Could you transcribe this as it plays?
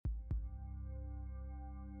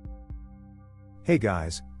Hey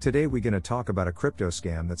guys, today we're gonna talk about a crypto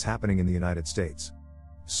scam that's happening in the United States.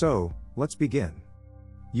 So, let's begin.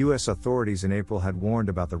 US authorities in April had warned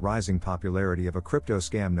about the rising popularity of a crypto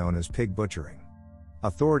scam known as pig butchering.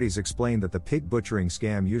 Authorities explained that the pig butchering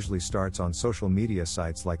scam usually starts on social media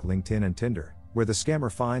sites like LinkedIn and Tinder, where the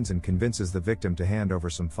scammer finds and convinces the victim to hand over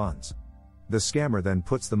some funds. The scammer then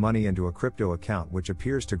puts the money into a crypto account which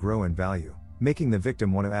appears to grow in value, making the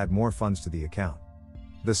victim want to add more funds to the account.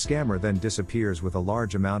 The scammer then disappears with a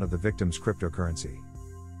large amount of the victim's cryptocurrency.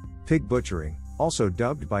 Pig butchering, also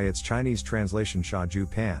dubbed by its Chinese translation Shaju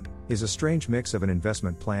Pan, is a strange mix of an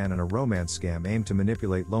investment plan and a romance scam aimed to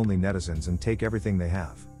manipulate lonely netizens and take everything they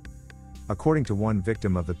have. According to one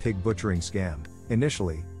victim of the pig butchering scam,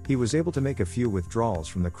 initially, he was able to make a few withdrawals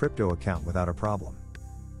from the crypto account without a problem.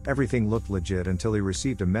 Everything looked legit until he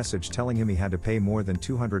received a message telling him he had to pay more than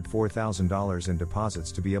 $204,000 in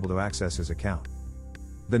deposits to be able to access his account.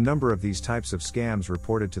 The number of these types of scams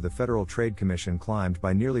reported to the Federal Trade Commission climbed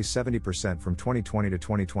by nearly 70% from 2020 to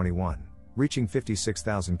 2021, reaching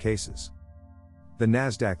 56,000 cases. The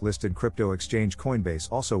Nasdaq-listed crypto exchange Coinbase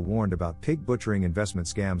also warned about pig butchering investment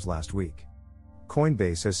scams last week.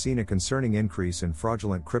 Coinbase has seen a concerning increase in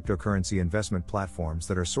fraudulent cryptocurrency investment platforms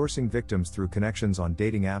that are sourcing victims through connections on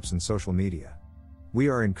dating apps and social media. We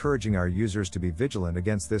are encouraging our users to be vigilant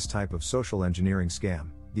against this type of social engineering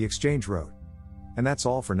scam, the exchange wrote. And that's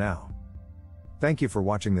all for now. Thank you for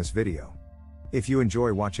watching this video. If you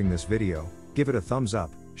enjoy watching this video, give it a thumbs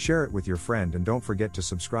up, share it with your friend and don't forget to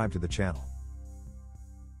subscribe to the channel.